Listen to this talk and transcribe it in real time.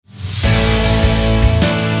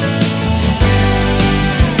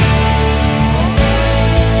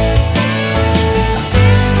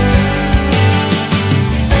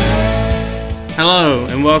Hello,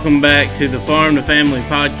 and welcome back to the Farm to Family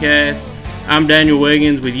podcast. I'm Daniel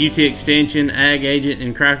Wiggins with UT Extension, Ag Agent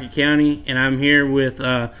in Crockett County, and I'm here with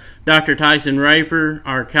Dr. Tyson Raper,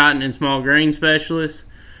 our Cotton and Small Grain Specialist,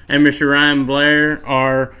 and Mr. Ryan Blair,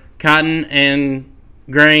 our Cotton and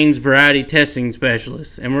Grains Variety Testing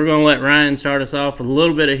Specialist. And we're going to let Ryan start us off with a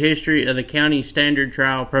little bit of history of the County Standard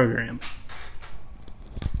Trial Program.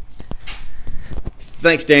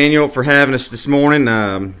 Thanks, Daniel, for having us this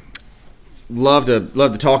morning. Love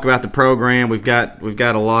to talk about the program. We've got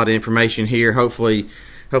a lot of information here. Hopefully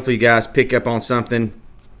you guys pick up on something.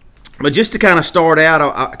 But just to kind of start out,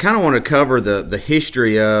 I kind of want to cover the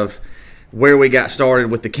history of where we got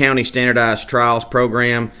started with the County Standardized Trials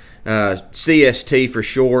Program, CST for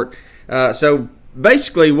short. So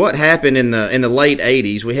basically, what happened in the late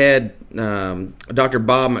 '80s, we had Dr.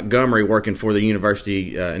 Bob Montgomery working for the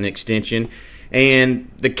University in Extension. And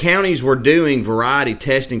the counties were doing variety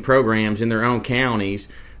testing programs in their own counties,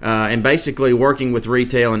 and basically working with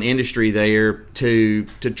retail and industry there to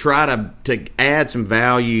try to add some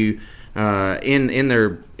value in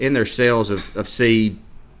their sales of seed.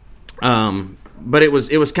 But it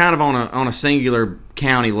was kind of on a singular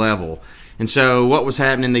county level. And so what was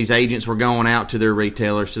happening, these agents were going out to their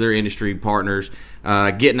retailers, to their industry partners,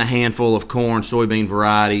 getting a handful of corn, soybean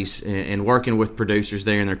varieties, and working with producers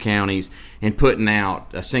there in their counties and putting out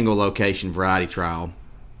a single location variety trial.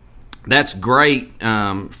 That's great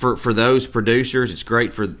for those producers. It's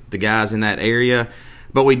great for the guys in that area.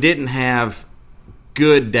 But we didn't have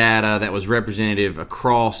good data that was representative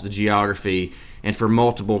across the geography and for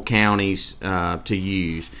multiple counties to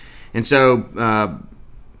use. And so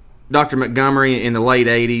Dr. Montgomery in the late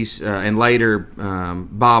 80s and later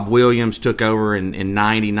Bob Williams took over in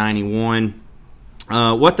 90, 91.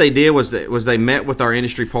 What they did was they met with our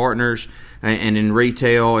industry partners and in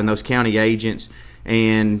retail and those county agents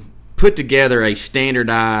and put together a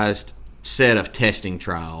standardized set of testing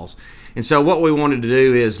trials. And so what we wanted to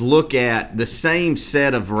do is look at the same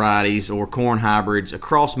set of varieties or corn hybrids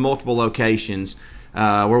across multiple locations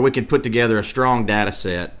where we could put together a strong data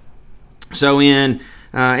set. So in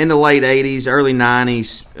the late 80s, early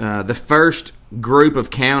 90s, the first group of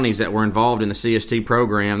counties that were involved in the CST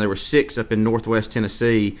program, there were 6 up in northwest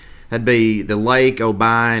Tennessee. That'd be the Lake,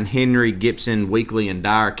 Obion, Henry, Gibson, Weakley, and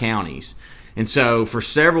Dyer counties. And so for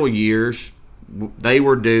several years, they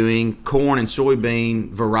were doing corn and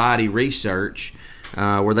soybean variety research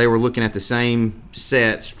where they were looking at the same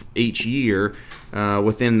sets each year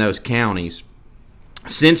within those counties.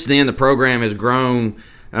 Since then, the program has grown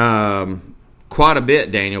quite a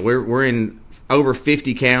bit, Daniel. We're in over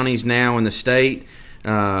 50 counties now in the state.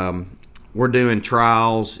 We're doing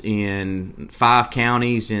trials in 5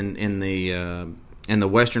 counties in the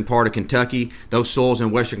western part of Kentucky. Those soils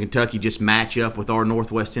in western Kentucky just match up with our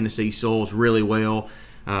northwest Tennessee soils really well.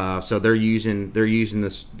 So they're using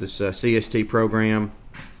this CST program.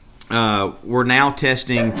 We're now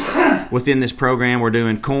testing within this program. We're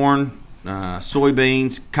doing corn,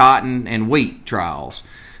 soybeans, cotton, and wheat trials.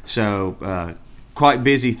 So quite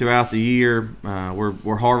busy throughout the year.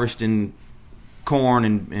 We're harvesting corn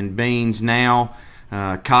and beans now.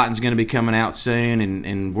 Cotton's going to be coming out soon,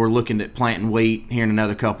 and we're looking at planting wheat here in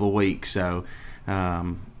another couple of weeks. So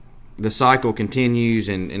the cycle continues,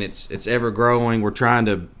 and it's ever growing. We're trying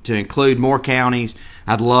to include more counties.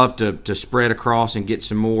 I'd love to spread across and get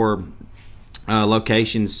some more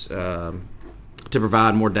locations to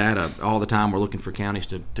provide more data. All the time we're looking for counties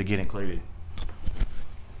to get included.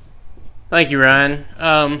 Thank you, Ryan.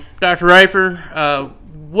 Dr. Raper,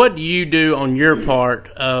 what do you do on your part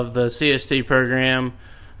of the CST program,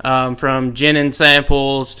 from ginning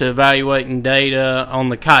samples to evaluating data on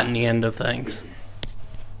the cotton end of things?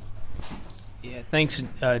 Yeah, thanks,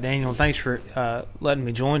 Daniel. Thanks for letting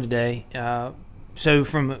me join today. So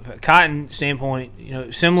from a cotton standpoint,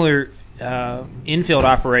 similar infield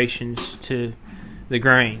operations to the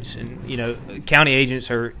grains, and county agents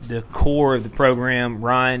are the core of the program.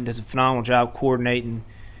 Ryan does a phenomenal job coordinating,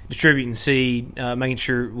 distributing seed, making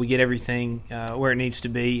sure we get everything where it needs to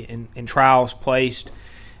be, and trials placed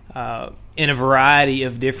in a variety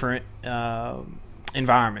of different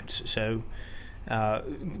environments. So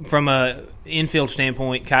from a infield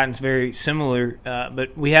standpoint, cotton's very similar,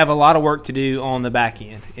 but we have a lot of work to do on the back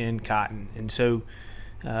end in cotton. And so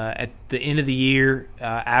at the end of the year,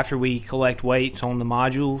 after we collect weights on the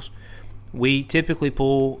modules, we typically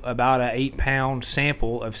pull about an 8-pound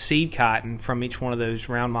sample of seed cotton from each one of those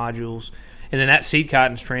round modules, and then that seed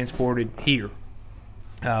cotton is transported here.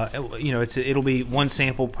 It'll be one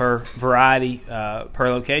sample per variety per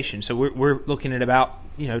location. So we're looking at about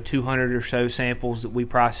 200 or so samples that we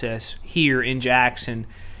process here in Jackson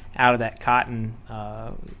out of that cotton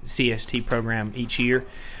CST program each year.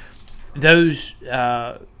 Those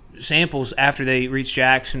samples, after they reach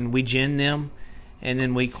Jackson, we gin them, and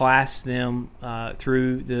then we class them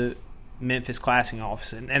through the Memphis Classing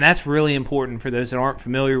Office. And that's really important for those that aren't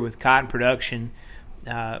familiar with cotton production.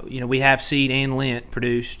 We have seed and lint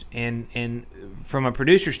produced, and from a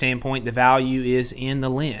producer standpoint, the value is in the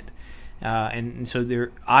lint. And so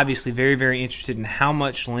they're obviously very, very interested in how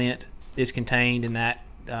much lint is contained in that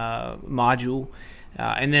module,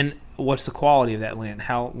 and then what's the quality of that lint?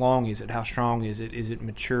 How long is it? How strong is it? Is it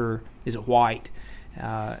mature? Is it white?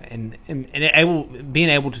 And being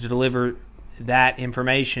able to deliver that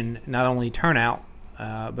information, not only turnout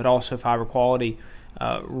but also fiber quality,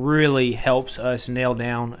 really helps us nail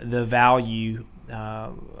down the value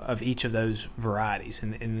of each of those varieties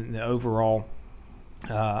and the overall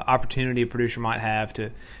opportunity a producer might have to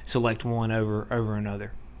select one over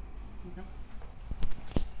another.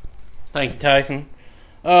 Thank you, Tyson.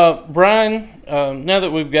 Brian, now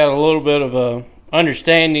that we've got a little bit of a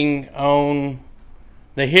understanding on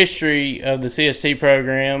the history of the CST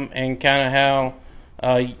program and kind of how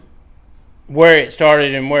where it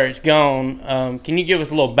started and where it's gone, can you give us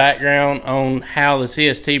a little background on how the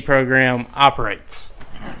CST program operates?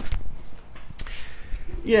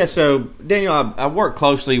 Yeah, so Daniel, I work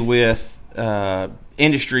closely with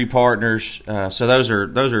industry partners. So those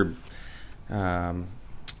are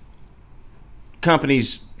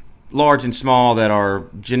companies, large and small, that are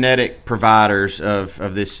genetic providers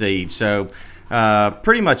of this seed. So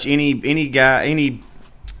pretty much any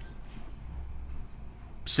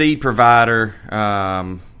seed provider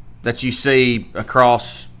that you see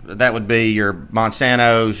across, that would be your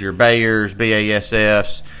Monsantos, your Bayers,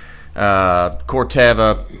 BASFs,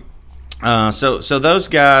 Corteva. So those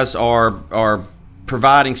guys are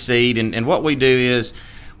providing seed, and what we do is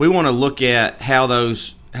we want to look at how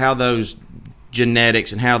those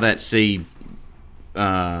genetics and how that seed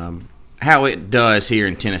how it does here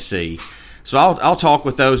in Tennessee. So I'll talk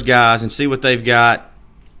with those guys and see what they've got.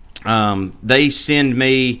 They send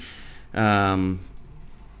me several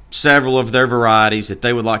of their varieties that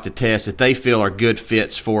they would like to test that they feel are good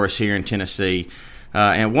fits for us here in Tennessee.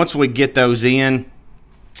 And once we get those in,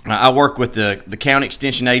 I work with the county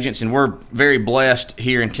extension agents, and we're very blessed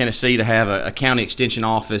here in Tennessee to have a county extension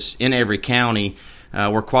office in every county.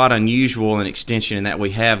 We're quite unusual in extension in that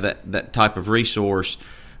we have that type of resource.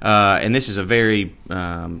 And this is a very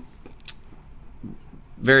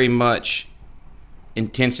much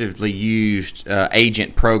intensively used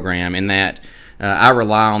agent program, in that I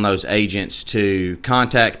rely on those agents to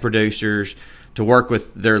contact producers, to work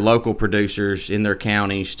with their local producers in their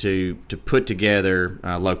counties to put together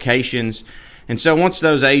locations. And so once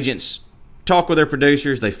those agents talk with their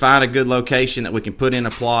producers, they find a good location that we can put in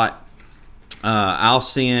a plot, I'll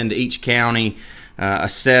send each county a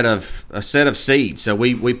set of seeds. So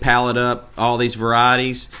we pallet up all these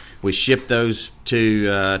varieties. We ship those to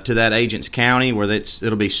that agent's county where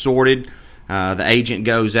it'll be sorted. The agent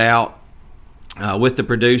goes out with the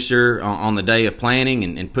producer on the day of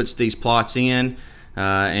planting and puts these plots in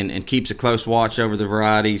and keeps a close watch over the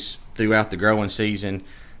varieties throughout the growing season.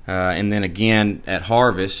 And then again at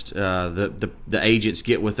harvest, the agents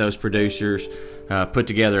get with those producers, put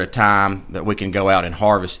together a time that we can go out and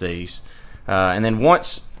harvest these. And then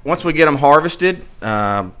once we get them harvested,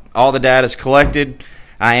 all the data is collected.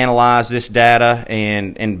 I analyze this data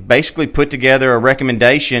and basically put together a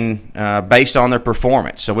recommendation based on their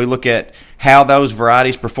performance. So we look at how those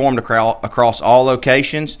varieties performed across all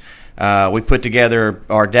locations. We put together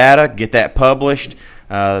our data, get that published.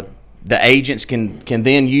 The agents can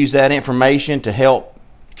then use that information to help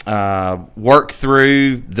work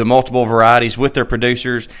through the multiple varieties with their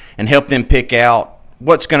producers and help them pick out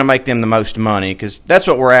what's going to make them the most money, because that's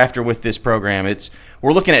what we're after with this program.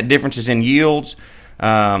 We're looking at differences in yields.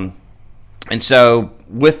 And so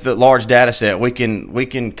with the large data set, we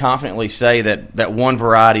can confidently say that one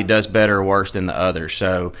variety does better or worse than the other.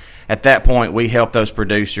 So at that point, we help those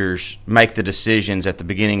producers make the decisions at the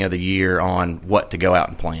beginning of the year on what to go out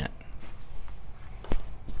and plant.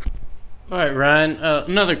 All right, Ryan,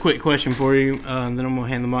 another quick question for you, then I'm going to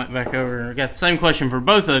hand the mic back over. I got the same question for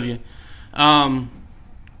both of you.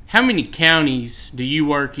 How many counties do you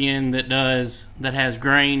work in that has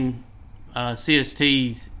grain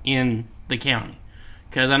CSTs in the county?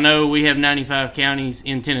 Because I know we have 95 counties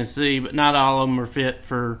in Tennessee, but not all of them are fit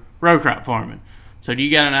for row crop farming. So do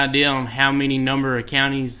you got an idea on how many number of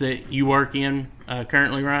counties that you work in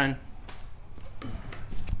currently, Ryan?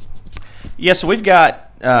 Yeah, so we've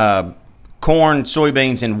got corn,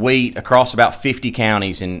 soybeans, and wheat across about 50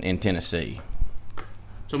 counties in Tennessee.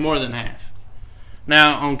 So more than half.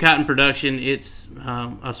 Now, on cotton production, it's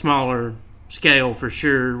a smaller scale for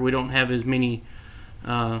sure. We don't have as many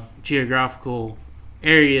geographical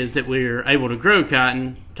areas that we're able to grow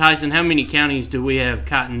cotton. Tyson, how many counties do we have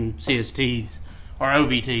cotton CSTs or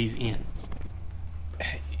OVTs in?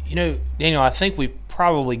 Daniel, I think we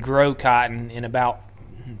probably grow cotton in about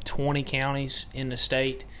 20 counties in the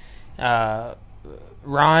state.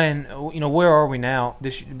 Ryan, where are we now?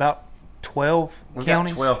 About 12 We've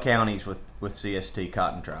counties? got 12 counties with CST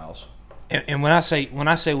cotton trials. And when I say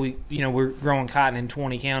we're growing cotton in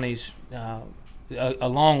 20 counties, a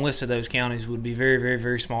long list of those counties would be very, very,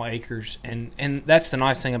 very small acres, and that's the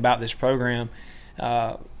nice thing about this program.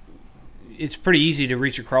 It's pretty easy to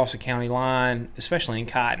reach across a county line, especially in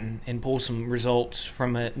cotton, and pull some results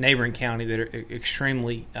from a neighboring county that are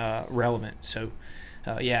extremely relevant. So,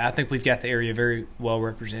 I think we've got the area very well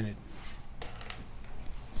represented.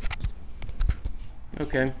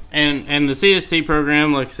 Okay, and the CST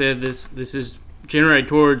program, like I said, this is generated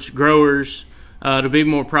towards growers to be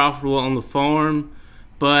more profitable on the farm.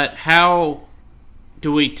 But how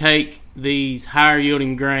do we take these higher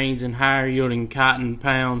yielding grains and higher yielding cotton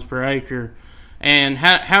pounds per acre, and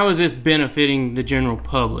how is this benefiting the general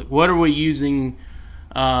public? What are we using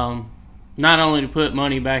not only to put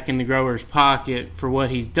money back in the grower's pocket for what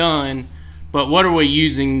he's done, but what are we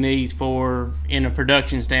using these for in a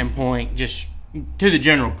production standpoint, just to the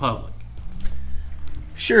general public?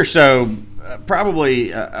 Sure. So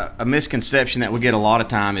probably a misconception that we get a lot of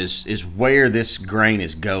time is where this grain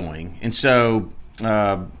is going. And so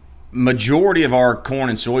majority of our corn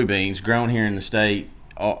and soybeans grown here in the state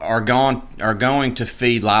are going to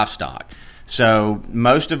feed livestock. So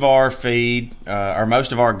most of our feed or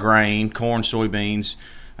most of our grain, corn, soybeans,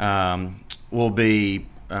 will be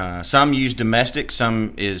some used domestic,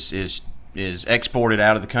 some is exported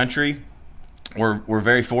out of the country. We're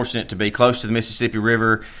very fortunate to be close to the Mississippi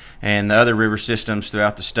River and the other river systems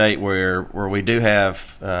throughout the state where we do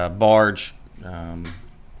have barge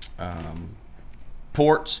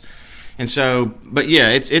ports, and so, but yeah,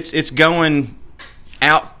 it's going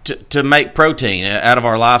out to make protein out of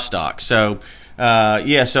our livestock. So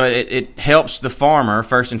so it helps the farmer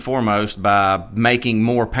first and foremost by making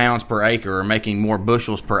more pounds per acre or making more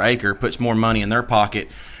bushels per acre, puts more money in their pocket.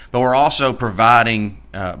 But we're also providing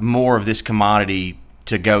more of this commodity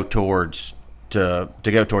to go towards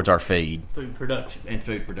our feed, Food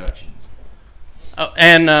production. Oh,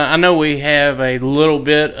 and I know we have a little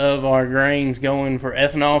bit of our grains going for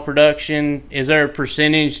ethanol production. Is there a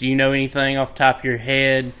percentage? Do you know anything off the top of your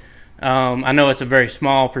head? I know it's a very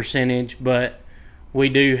small percentage, but we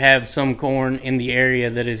do have some corn in the area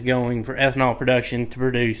that is going for ethanol production to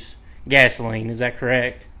produce gasoline. Is that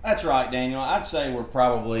correct? That's right, Daniel. I'd say we're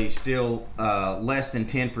probably still less than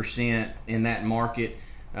 10% in that market,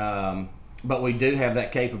 but we do have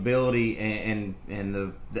that capability, and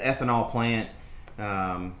the ethanol plant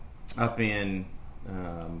up in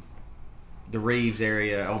the Reeves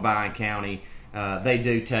area, Obion County, they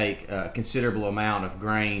do take a considerable amount of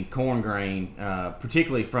grain, corn grain,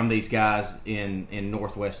 particularly from these guys in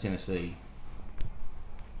northwest Tennessee.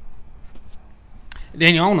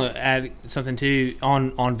 Daniel, I want to add something too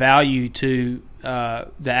on value to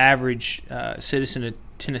the average citizen of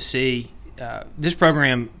Tennessee. This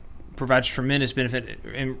program provides tremendous benefit,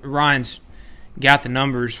 and Ryan's got the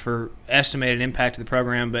numbers for estimated impact of the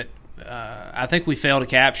program, but I think we fail to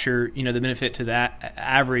capture the benefit to that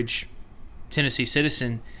average Tennessee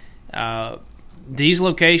citizen. These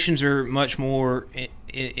locations are much more at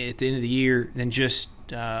the end of the year than just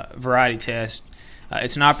variety test.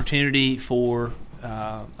 It's an opportunity for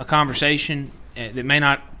a conversation that may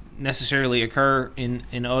not necessarily occur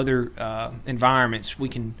in other environments. We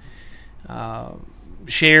can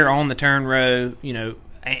share on the turn row,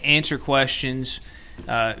 answer questions,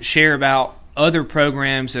 share about other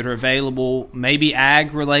programs that are available, maybe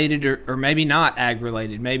ag related or maybe not ag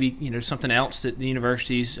related, maybe something else that the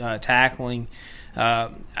university's tackling.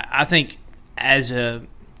 I think as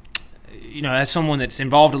someone that's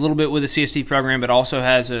involved a little bit with the CST program, but also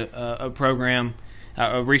has a program,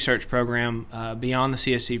 a research program beyond the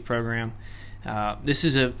CST program, this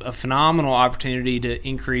is a phenomenal opportunity to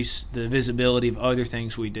increase the visibility of other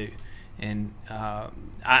things we do. And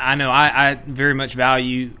I know I very much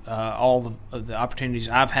value all of the opportunities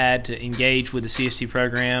I've had to engage with the CST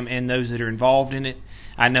program and those that are involved in it.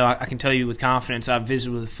 I know I can tell you with confidence I've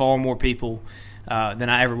visited with far more people than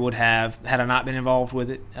I ever would have had I not been involved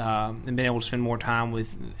with it, and been able to spend more time with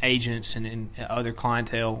agents and other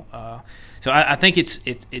clientele. So I think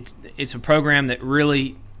it's a program that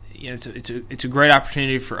really it's a great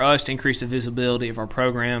opportunity for us to increase the visibility of our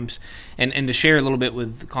programs and to share a little bit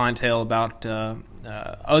with the clientele about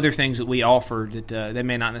other things that we offer that they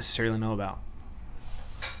may not necessarily know about.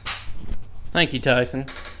 Thank you, Tyson.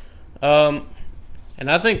 And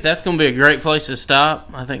I think that's going to be a great place to stop.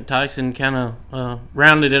 I think Tyson kind of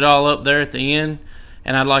rounded it all up there at the end.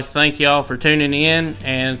 And I'd like to thank y'all for tuning in.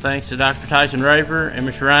 And thanks to Dr. Tyson Raper and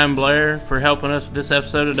Mr. Ryan Blair for helping us with this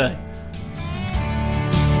episode today.